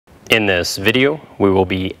In this video, we will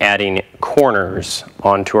be adding corners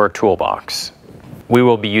onto our toolbox. We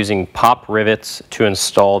will be using pop rivets to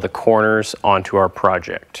install the corners onto our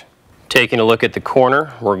project. Taking a look at the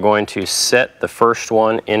corner, we're going to set the first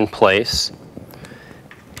one in place,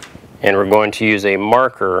 and we're going to use a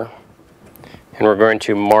marker, and we're going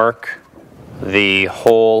to mark the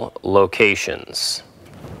hole locations.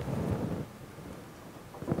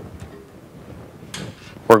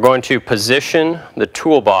 We're going to position the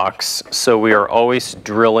toolbox so we are always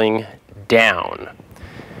drilling down.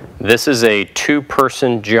 This is a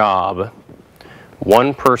two-person job.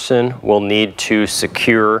 One person will need to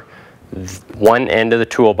secure one end of the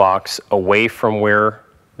toolbox away from where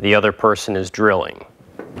the other person is drilling.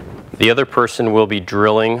 The other person will be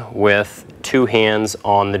drilling with two hands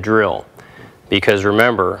on the drill. Because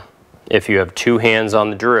remember, if you have two hands on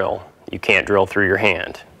the drill, you can't drill through your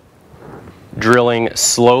hand. Drilling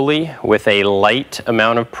slowly with a light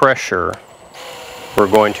amount of pressure, we're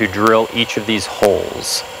going to drill each of these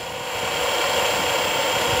holes.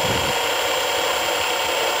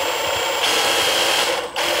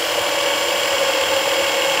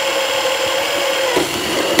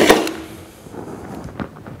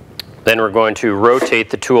 Then we're going to rotate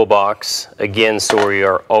the toolbox again so we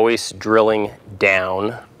are always drilling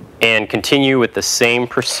down, and continue with the same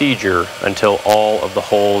procedure until all of the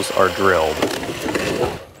holes are drilled.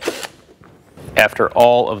 After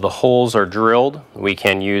all of the holes are drilled, we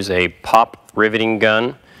can use a pop riveting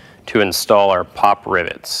gun to install our pop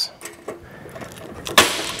rivets.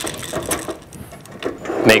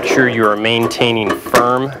 Make sure you are maintaining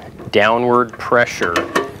firm downward pressure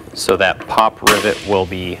so that pop rivet will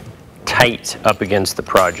be tight up against the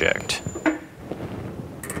project.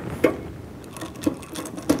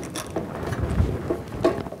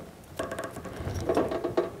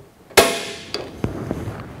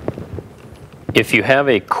 If you have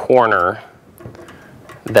a corner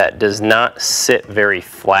that does not sit very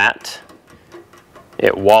flat,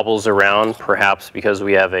 it wobbles around, perhaps because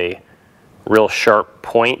we have a real sharp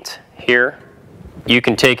point here, you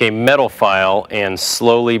can take a metal file and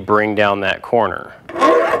slowly bring down that corner.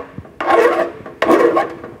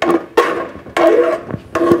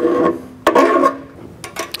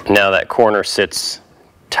 Now that corner sits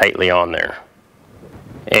tightly on there.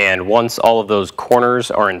 And once all of those corners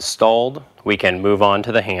are installed, we can move on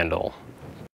to the handle.